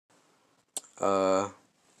Uh,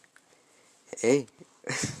 hey,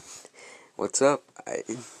 what's up? I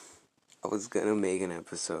was gonna make an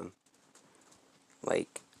episode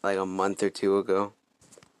like a month or two ago.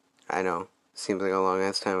 I know, seems like a long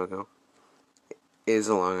ass time ago. It is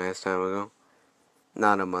a long ass time ago.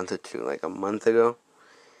 Not a month or two, like a month ago.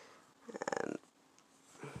 And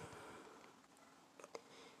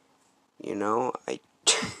I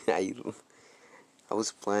I I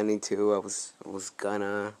was planning to. I was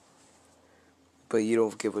gonna. But you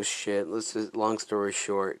don't give a shit. Let's just, long story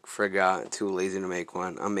short, forgot, too lazy to make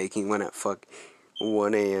one. I'm making one at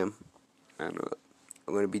 1 a.m. I'm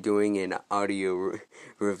going to be doing an audio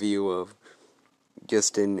review of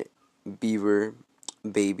Justin Bieber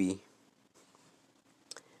Baby.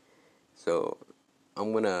 So,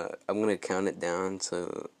 I'm gonna count it down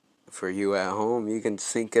so for you at home, you can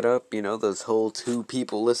sync it up, those whole two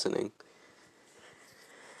people listening.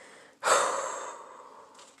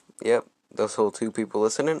 Yep. Those whole two people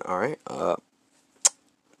listening, alright,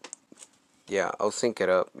 yeah, I'll sync it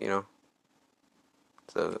up,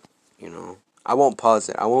 so, I won't pause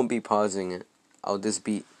it, I won't be pausing it, I'll just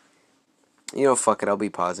be, fuck it, I'll be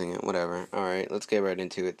pausing it, whatever, alright, let's get right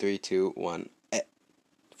into it, 3, 2, 1,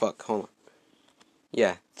 fuck, hold on,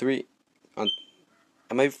 yeah, 3, I'm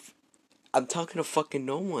talking to fucking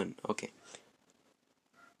no one, okay,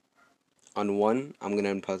 on 1, I'm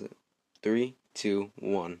gonna unpause it, 3, 2,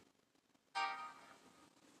 1.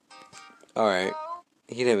 Alright.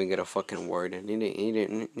 He didn't even get a fucking word in. He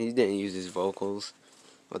didn't use his vocals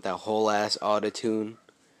with that whole ass autotune.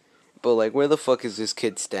 But like, where the fuck is this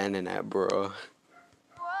kid standing at, bro?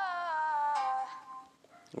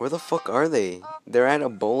 Where the fuck are they? They're at a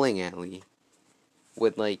bowling alley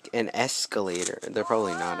with like an escalator. They're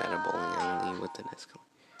probably not at a bowling alley with an escalator.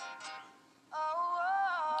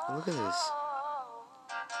 Look at this.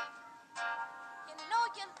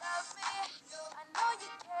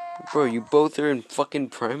 Bro, you both are in fucking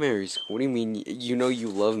primary school. What do you mean, you know you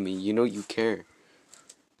love me, you know you care?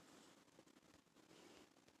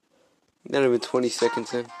 Not even 20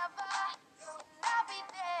 seconds in.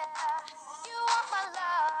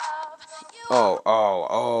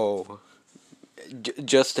 Oh.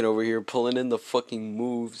 Justin over here pulling in the fucking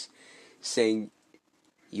moves, saying,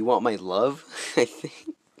 "You want my love?" I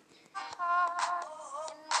think.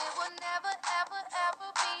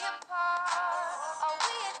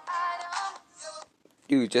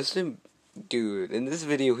 Dude, in this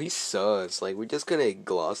video, he sus. Like, we're just gonna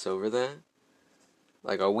gloss over that.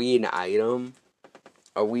 Like, are we an item?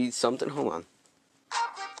 Are we something? Hold on.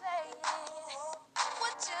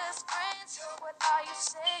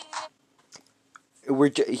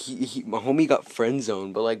 My homie got friend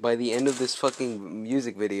zoned, but like by the end of this fucking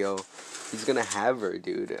music video, he's gonna have her,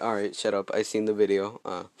 dude. Alright, shut up. I seen the video.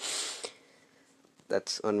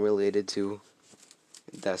 That's unrelated to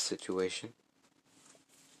that situation.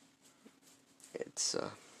 It's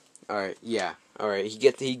alright, yeah. Alright, he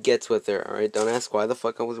gets with her, alright? Don't ask why the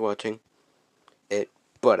fuck I was watching it,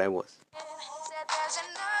 but I was.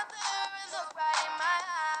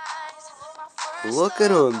 Look at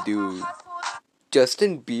him, dude.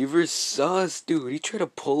 Justin Bieber's sus, dude. He tried to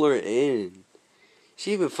pull her in.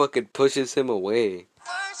 She even fucking pushes him away.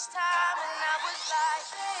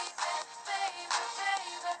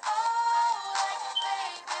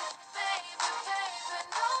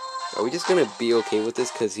 Are we just gonna be okay with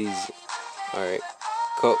this because he's, alright,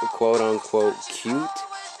 quote unquote cute?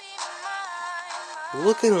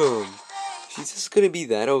 Look at him. She's just gonna be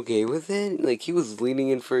that okay with it? Like, he was leaning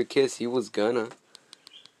in for a kiss. He was gonna.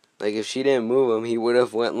 Like, if she didn't move him, he would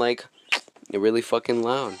have went like really fucking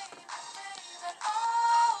loud.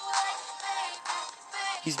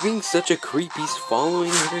 He's being such a creep. He's following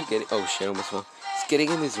her. Oh shit! Almost fell. He's getting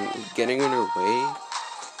in her way.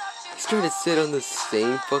 He's trying to sit on the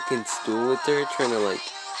same fucking stool with her, trying to like.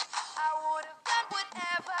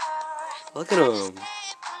 Look at him.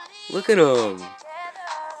 Look at him.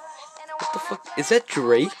 What the fuck? Is that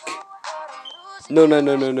Drake? No.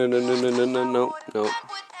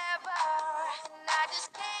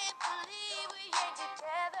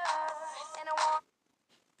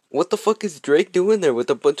 What the fuck is Drake doing there with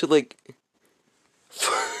a bunch of like...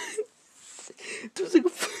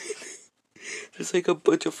 There's like a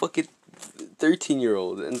bunch of fucking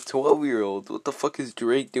 13-year-olds and 12-year-olds. What the fuck is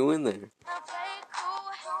Drake doing there?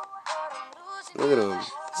 Look at him.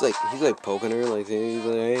 He's like poking her, like saying, he's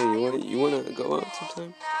like, hey, you wanna go out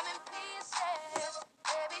sometime?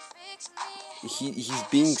 He's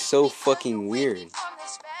being so fucking weird.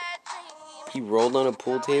 He rolled on a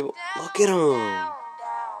pool table. Look at him.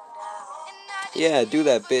 Yeah, do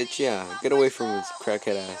that, bitch. Yeah, get away from his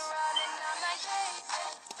crackhead ass.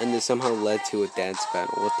 And this somehow led to a dance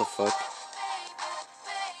battle. What the fuck?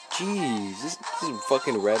 Jeez, this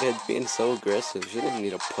fucking redhead's being so aggressive. She didn't need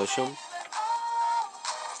to push him.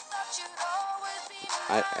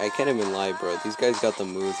 I can't even lie, bro. These guys got the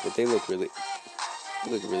moves, but they look really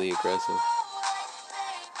aggressive.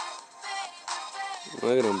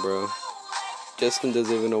 Look at him, bro. Justin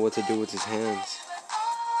doesn't even know what to do with his hands.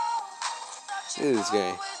 Look at this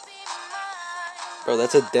guy. Bro,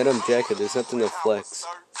 that's a denim jacket. There's nothing to flex.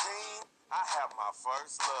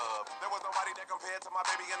 First love. There was nobody that compared to my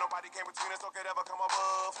baby, and nobody came between us or could ever come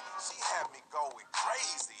above. She had me going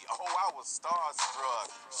crazy. Oh, I was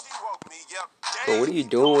starstruck. She woke me up. Bro, what are you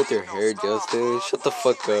doing with your hair, Justin? Shut the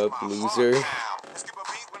fuck up, loser.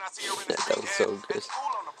 That was so good.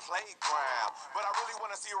 But I really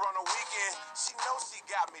want to see her on the weekend. She knows she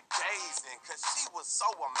got me dazing, cause she was so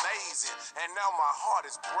amazing. And now my heart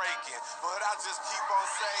is breaking, but I just keep on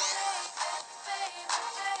saying.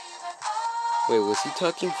 Wait, was he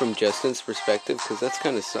talking from Justin's perspective? Because that's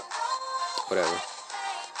kind of whatever.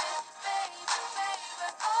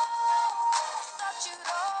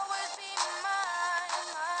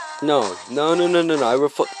 No.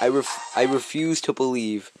 I refuse to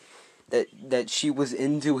believe that she was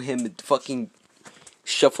into him fucking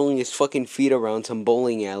shuffling his fucking feet around some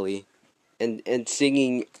bowling alley and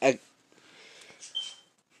singing a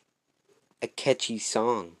catchy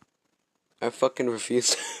song. I fucking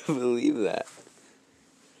refuse to believe that.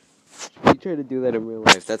 You try to do that in real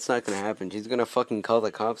life, that's not gonna happen. She's gonna fucking call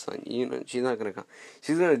the cops on you. You know, she's not gonna call.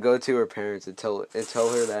 She's gonna go to her parents and tell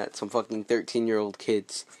her that some fucking 13-year-old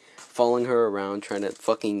kid's following her around trying to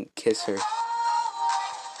fucking kiss her.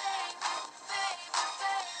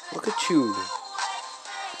 Look at you.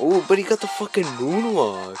 Oh, but he got the fucking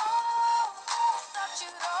moonwalk.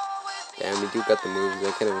 Damn, he do got the moves.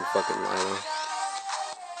 I can't even fucking lie though.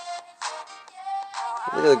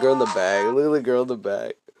 Look at the girl in the back. Look at the girl in the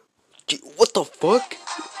back. Gee, what the fuck?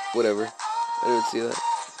 Whatever. I didn't see that.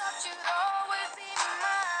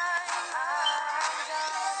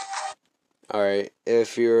 Alright,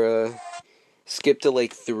 if you're, skip to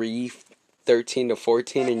like 13 to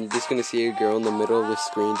 14 and you're just gonna see a girl in the middle of the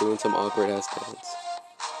screen doing some awkward ass dance.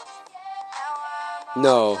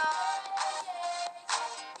 No.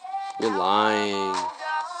 You're lying.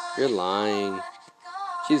 You're lying.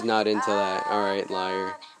 She's not into that. Alright,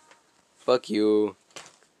 liar. Fuck you.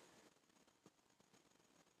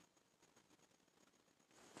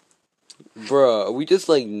 Bruh, we just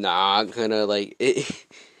like not gonna like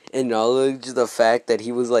acknowledge the fact that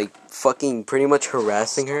he was like fucking pretty much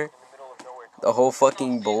harassing her the whole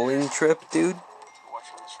fucking bowling trip, dude.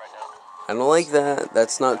 I don't like that.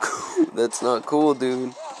 That's not cool. That's not cool,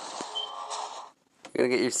 dude. You're gonna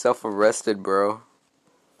get yourself arrested, bro.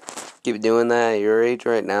 Keep doing that at your age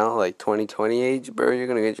right now, like 2020 age, bro. You're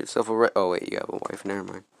gonna get yourself arrested. Oh wait, you have a wife. Never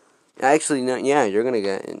mind. Actually, no. Yeah, you're gonna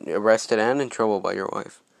get arrested and in trouble by your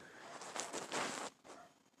wife.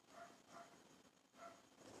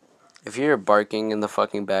 If you're barking in the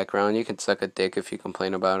fucking background, you can suck a dick if you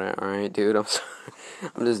complain about it. All right, dude. I'm sorry.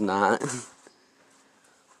 I'm just not.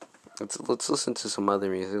 Let's listen to some other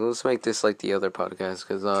music. Let's make this like the other podcast,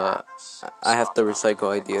 because I have to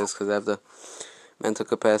recycle ideas because I have the mental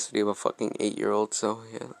capacity of a fucking 8-year-old. So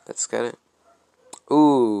yeah, let's get it.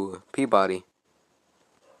 Ooh, Peabody.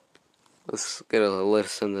 Let's get a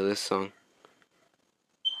listen to this song.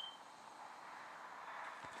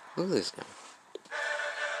 Look at this guy.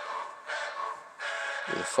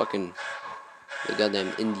 The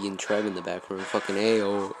goddamn Indian tribe in the background. Fucking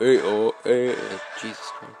ayo, ayo, ayo.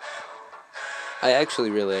 Jesus Christ. I actually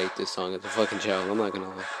really like this song as a fucking child. I'm not gonna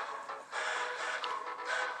lie.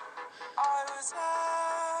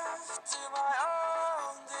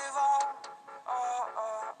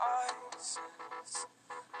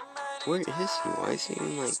 Where is he? Why is he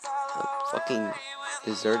in like a fucking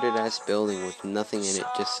deserted ass building with nothing in it,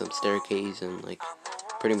 just some staircase and like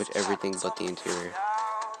pretty much everything but the interior?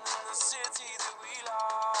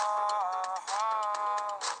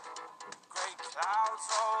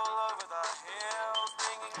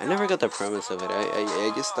 I never got the premise of it.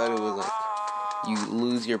 I just thought it was like you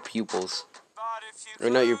lose your pupils, or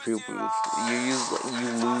not your pupils. You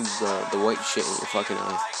lose the white shit in your fucking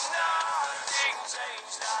eye.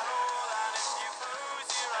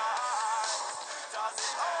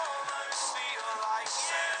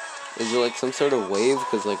 Is it like some sort of wave?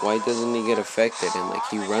 Cause like why doesn't he get affected and like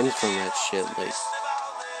he runs from that shit? Like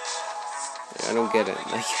I don't get it.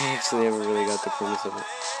 Like I actually never really got the premise of it.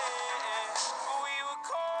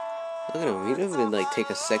 Look at him, he doesn't even like take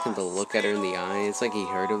a second to look at her in the eye. It's like he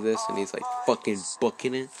heard of this and he's like fucking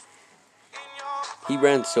booking it. He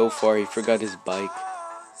ran so far he forgot his bike.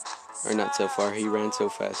 Or not so far. He ran so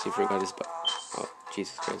fast he forgot his butt. Oh,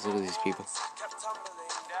 Jesus Christ, look at these people.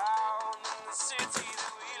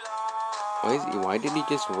 Why did he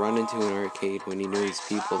just run into an arcade when he knew his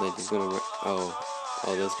people that he's gonna run? Oh,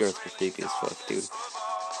 those girls were creepy as fuck, dude.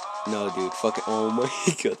 No, dude, fucking, oh my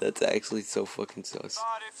god, that's actually so fucking sus.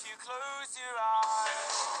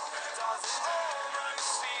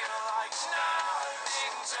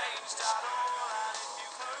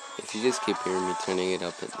 If you just keep hearing me turning it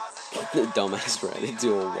up, and the dumbass ran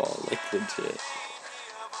into a wall, like, legit.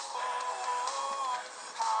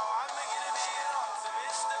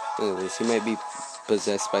 Look at this, he might be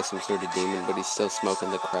possessed by some sort of demon, but he's still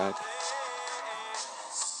smoking the crack.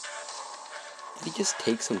 Did he just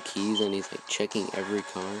take some keys and he's like checking every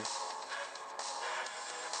car?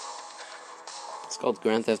 It's called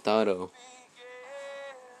Grand Theft Auto.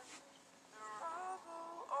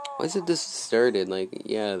 Why is it this started? Like,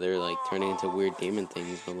 yeah, they're like turning into weird demon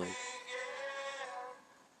things, but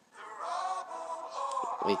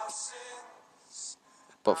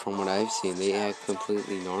but from what I've seen, they act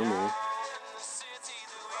completely normal.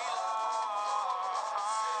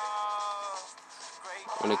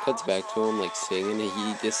 When it cuts back to him like singing,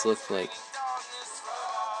 he just looked like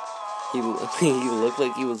he looked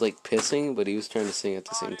like he was like pissing, but he was trying to sing at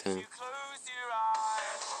the same time.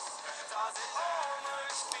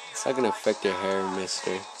 It's not gonna affect your hair,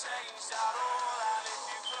 mister.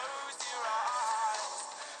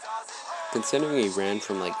 Considering he ran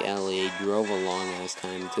from like LA, drove a long ass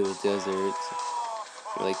time to the deserts,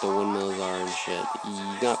 where like the windmills are and shit,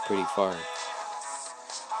 he got pretty far.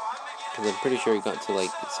 Cause I'm pretty sure he got to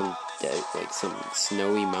like some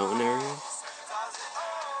snowy mountain area.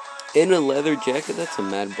 In a leather jacket? That's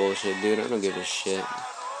some mad bullshit, dude. I don't give a shit.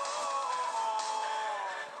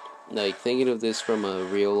 Like, thinking of this from a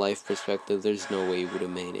real life perspective, there's no way he would have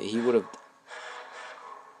made it. He would have.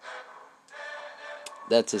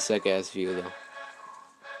 That's a sick ass view, though.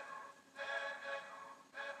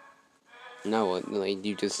 Now what? Like,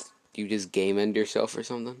 you just game end yourself or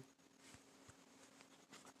something?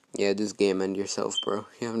 Yeah, just game end yourself, bro.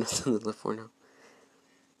 You have nothing to live for now.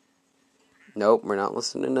 Nope, we're not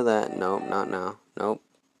listening to that. Nope, not now. Nope.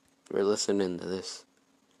 We're listening to this.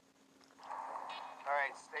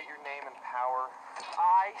 Alright, state your name and power.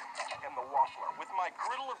 I am the Waffler. With my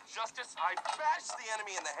griddle of justice, I bash the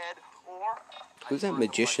enemy in the head, or... Who's that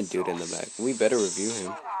magician dude in the back? We better review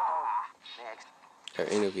him. Next. Or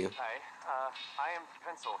interview. Hi, I am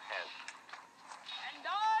Pencilhead. And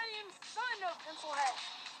I am son of Pencilhead.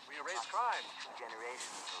 We erase crime.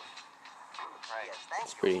 Generations. Right. Yes,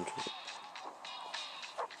 That's pretty interesting.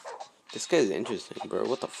 This guy's interesting, bro.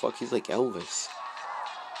 What the fuck? He's like Elvis.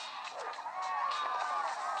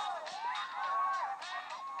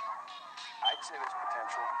 I'd say there's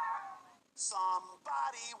potential.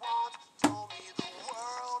 Somebody once told me the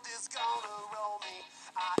world is gonna roll me.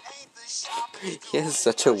 I ain't the sharpest. He has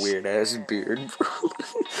such a weird ass beard, bro.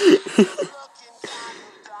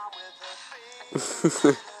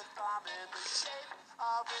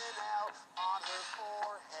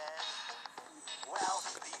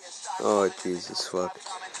 Oh, Jesus fuck. So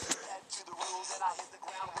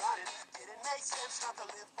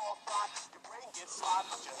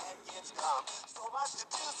much to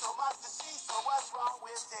do, so much to see, so what's wrong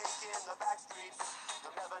with taking the back streets?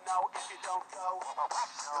 You'll never know if you don't go.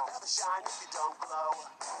 You'll never shine if you don't glow.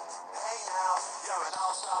 Hey now, you're an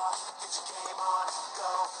all-star. Get your game on, go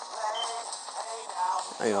play.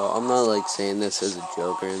 Hey now. I'm not like saying this as a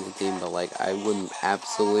joke or anything, but like I would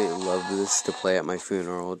absolutely love this to play at my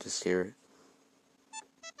funeral. Just hear it.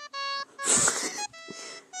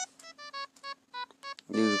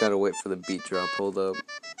 You just gotta wait for the beat drop. Hold up.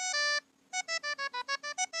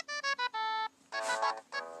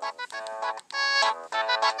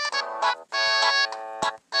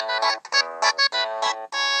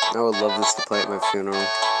 I would love this to play at my funeral.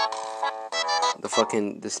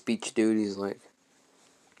 The speech dude, he's like,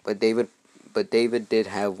 but David did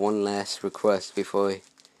have one last request before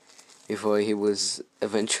he was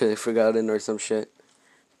eventually forgotten or some shit.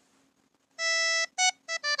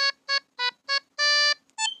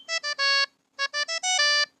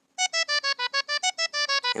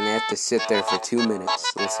 And they have to sit there for 2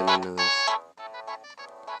 minutes listening to this.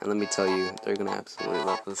 And let me tell you, they're gonna absolutely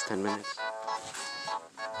love those 10 minutes.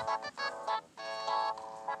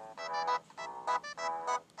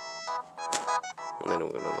 And then I'm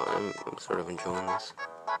gonna lie, I'm sort of enjoying this.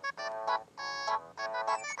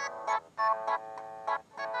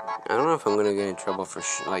 I don't know if I'm gonna get in trouble for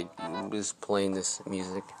just playing this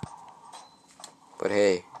music. But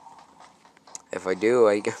hey, if I do,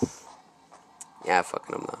 yeah,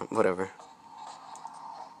 fucking I'm not. Whatever.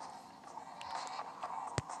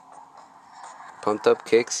 Pumped Up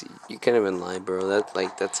Kicks, you can't even lie, bro.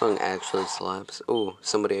 That song actually slaps. Oh,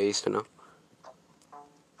 somebody I used to know.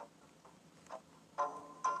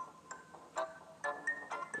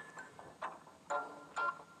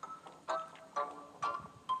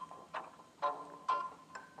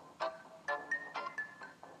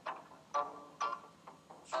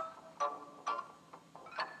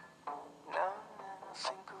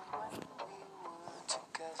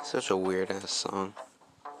 Such a weird ass song.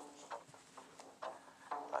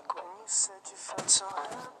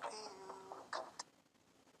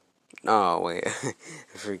 Oh wait, I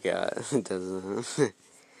forgot. It doesn't.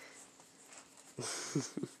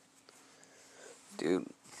 Dude.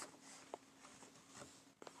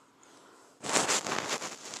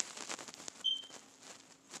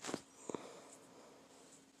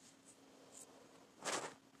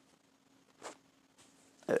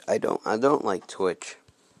 I don't like Twitch.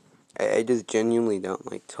 I just genuinely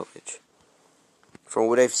don't like Twitch. From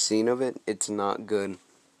what I've seen of it, it's not good.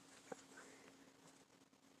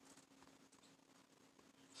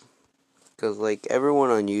 Cause like everyone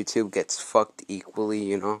on YouTube gets fucked equally,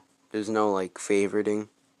 you know? There's no like favoriting.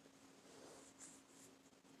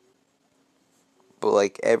 But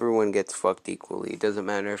like everyone gets fucked equally. It doesn't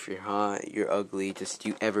matter if you're hot, you're ugly, just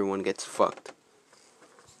everyone gets fucked.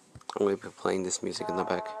 I'm gonna be playing this music in the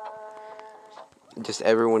back. Just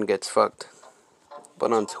everyone gets fucked.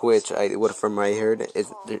 But on Twitch, from what I heard,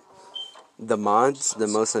 is the mods, the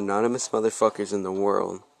most anonymous motherfuckers in the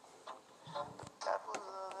world,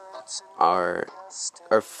 are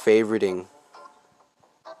favoriting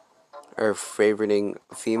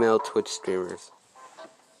female Twitch streamers.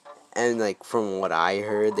 And like from what I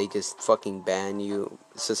heard, they just fucking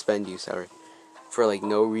suspend you, for like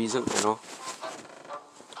no reason at all.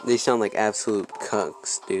 They sound like absolute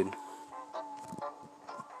cucks, dude.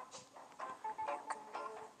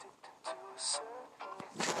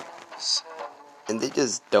 And they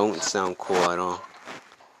just don't sound cool at all.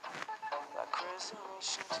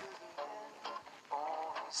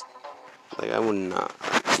 Like I would not,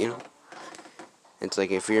 you know. It's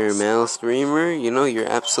like if you're a male streamer, you know, you're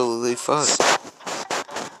absolutely fucked.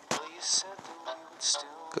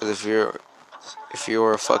 Because if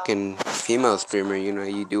you're a fucking female streamer, you know,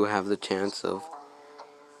 you do have the chance of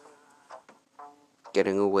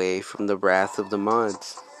getting away from the wrath of the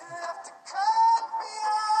mods.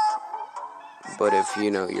 But if, you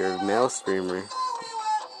know, you're a male streamer,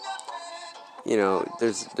 you know,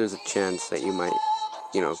 there's a chance that you might,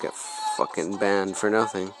 you know, get fucking banned for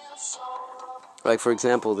nothing. Like, for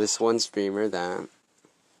example, this one streamer that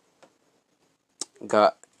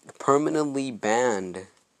got permanently banned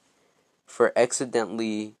for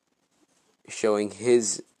accidentally showing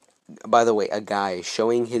his, by the way, a guy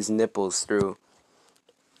showing his nipples through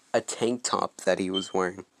a tank top that he was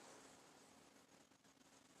wearing.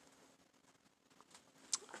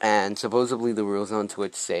 And supposedly the rules on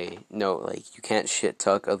Twitch say, no, like, you can't shit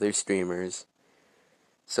talk other streamers.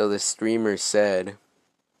 So the streamer said,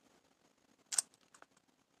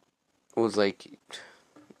 was like,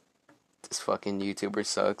 this fucking YouTuber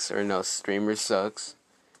sucks, or no, streamer sucks.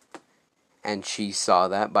 And she saw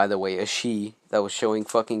that, by the way, a she that was showing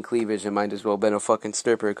fucking cleavage and might as well have been a fucking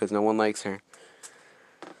stripper because no one likes her.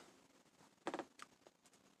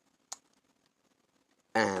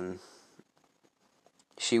 And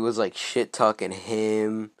she was like shit talking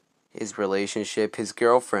him, his relationship, his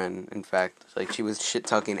girlfriend, in fact. Like she was shit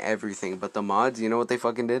talking everything. But the mods, you know what they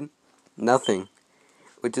fucking did? Nothing.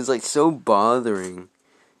 Which is like so bothering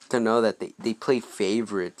to know that they play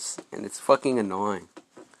favorites. And it's fucking annoying.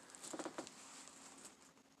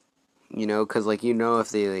 You know, because like, you know, if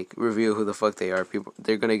they like reveal who the fuck they are,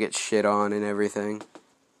 they're gonna get shit on and everything.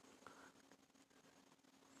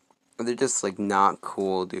 They're just like not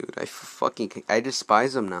cool, dude. I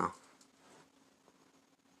despise them now.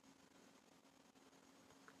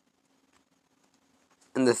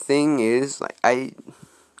 And the thing is, like, you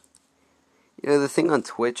know, the thing on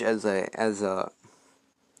Twitch as like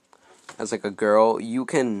a girl,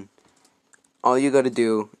 all you gotta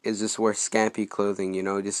do is just wear scampy clothing, you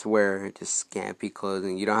know, just scampy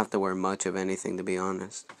clothing. You don't have to wear much of anything, to be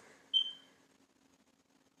honest.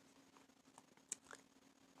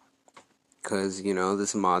 Because, you know,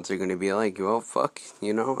 this mods are gonna be like, well, fuck,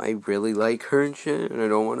 you know, I really like her and shit, and I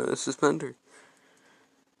don't want to suspend her.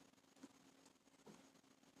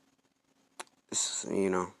 You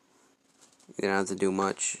know, you don't have to do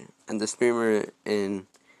much. And the streamer in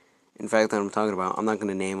fact that I'm talking about, I'm not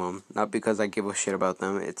gonna name them. Not because I give a shit about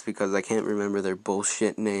them, it's because I can't remember their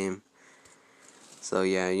bullshit name. So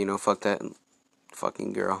yeah, you know, fuck that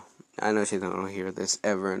fucking girl. I know she's not gonna hear this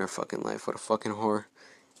ever in her fucking life. What a fucking whore.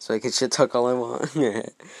 So I can shit talk all I want.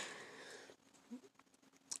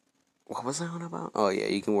 What was I on about? Oh yeah,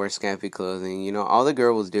 you can wear scampy clothing. You know, all the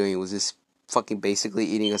girl was doing was just fucking basically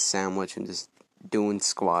eating a sandwich and just doing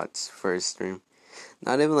squats for a stream.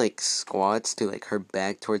 Not even like squats to like her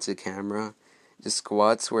back towards the camera. Just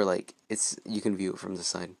squats where like it's you can view it from the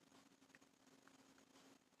side.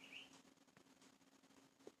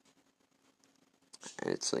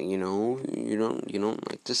 And it's like, you know, you don't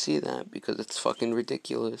like to see that because it's fucking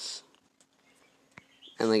ridiculous.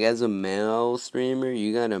 And like as a male streamer,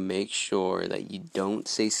 you gotta make sure that you don't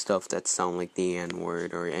say stuff that sound like the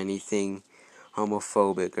N-word or anything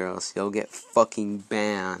homophobic, or else you'll get fucking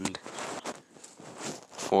banned.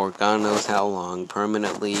 For God knows how long.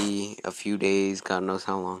 Permanently, a few days, God knows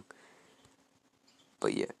how long.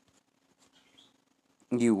 But yeah.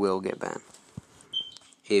 You will get banned.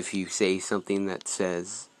 If you say something that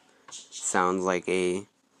sounds like a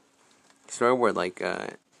swear word, like,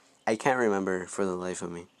 I can't remember for the life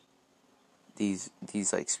of me. These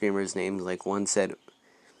like streamers' names, like one said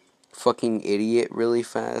fucking idiot really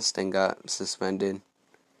fast and got suspended.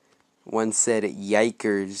 One said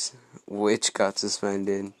yikers, which got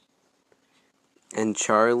suspended. And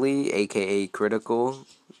Charlie, aka Critical,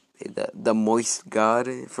 the moist god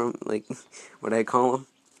from, like, what I call him,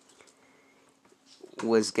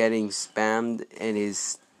 was getting spammed in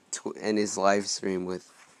his live stream with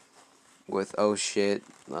oh shit,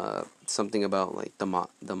 something about like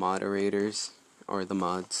the moderators or the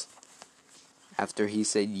mods, after he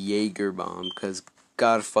said Jaeger bomb, because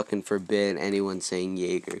God fucking forbid anyone saying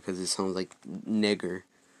Jaeger, because it sounds like nigger.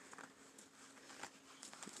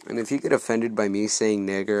 And if you get offended by me saying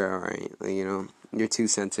nigger, alright, like, you know, you're too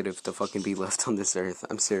sensitive to fucking be left on this earth.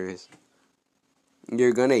 I'm serious.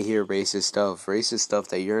 You're gonna hear racist stuff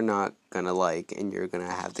that you're not gonna like, and you're gonna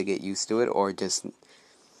have to get used to it, or just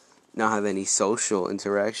not have any social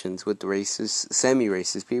interactions with racist,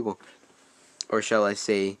 semi-racist people. Or shall I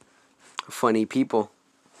say, funny people.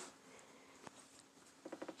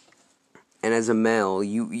 And as a male,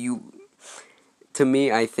 you to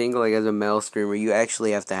me, I think, like, as a male streamer, you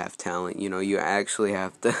actually have to have talent. You know, you actually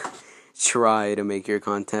have to try to make your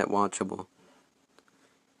content watchable.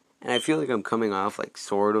 And I feel like I'm coming off like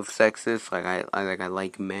sort of sexist. Like I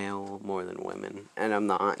like male more than women, and I'm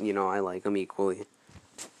not. You know, I like them equally.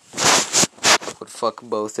 Would fuck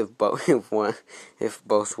both if both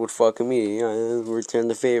would fuck me. Return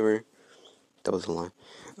the favor. That was a lie.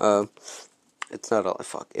 It's not all I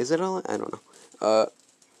fuck. Is it all? I don't know.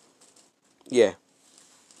 Yeah.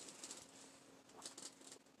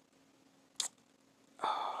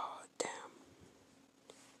 Damn.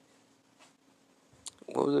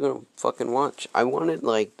 What was I gonna fucking watch? I wanted,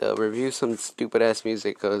 like, to review some stupid ass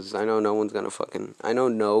music, because I know no one's gonna fucking. I know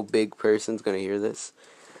no big person's gonna hear this.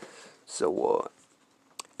 So,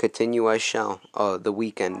 continue I shall. The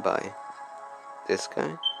Weekend by this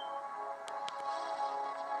guy.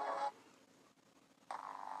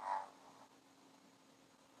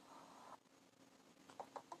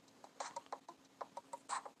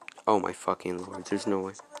 Oh my fucking lord, there's no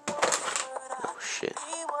way. Oh shit.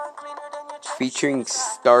 Featuring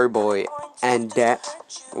Starboy and The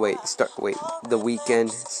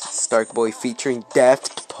Weekend, Starboy featuring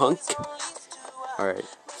Daft Punk. Alright,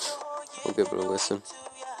 we'll give it a listen.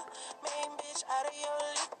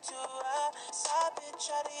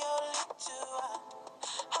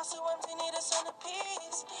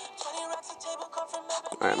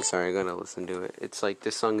 Alright, I'm sorry, I gotta listen to it. It's like,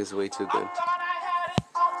 this song is way too good.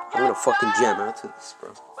 I'm gonna fucking jam out to this,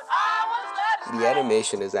 bro. The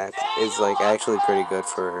animation is actually pretty good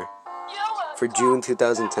for June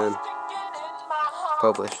 2010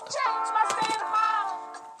 published.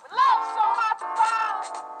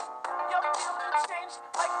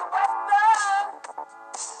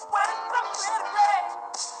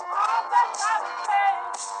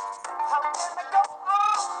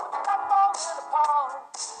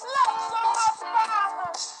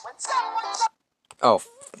 Oh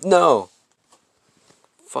no!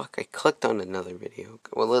 Fuck! I clicked on another video.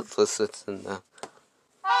 Well, let's listen to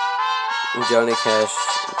Johnny Cash,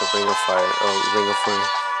 The Ring of Fire. Oh, Ring of Fire.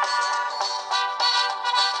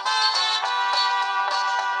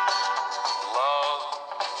 Love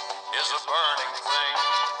is a burning thing.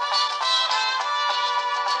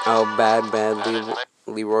 Oh, bad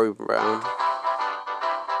Leroy Brown.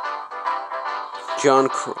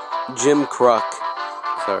 Jim Croc.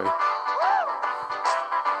 Sorry.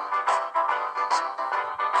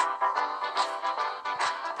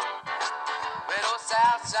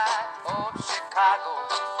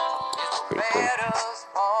 Pretty cool.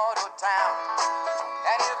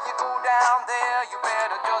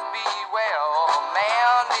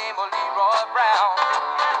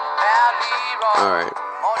 Alright.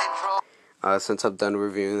 Since I'm done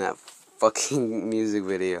reviewing that fucking music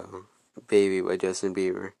video, Baby by Justin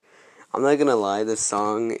Bieber, I'm not gonna lie, the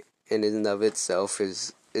song in and of itself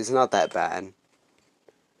is not that bad.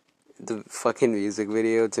 The fucking music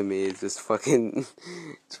video to me is just fucking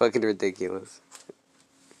it's fucking ridiculous.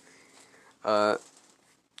 There.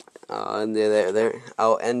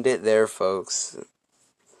 I'll end it there, folks.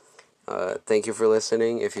 Thank you for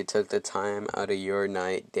listening. If you took the time out of your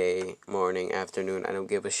night, day, morning, afternoon, I don't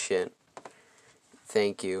give a shit.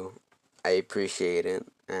 Thank you. I appreciate it,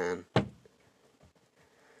 and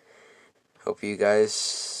hope you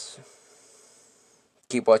guys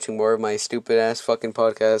keep watching more of my stupid ass fucking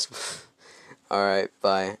podcast. Alright,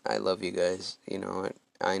 bye. I love you guys. You know it.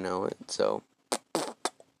 I know it. So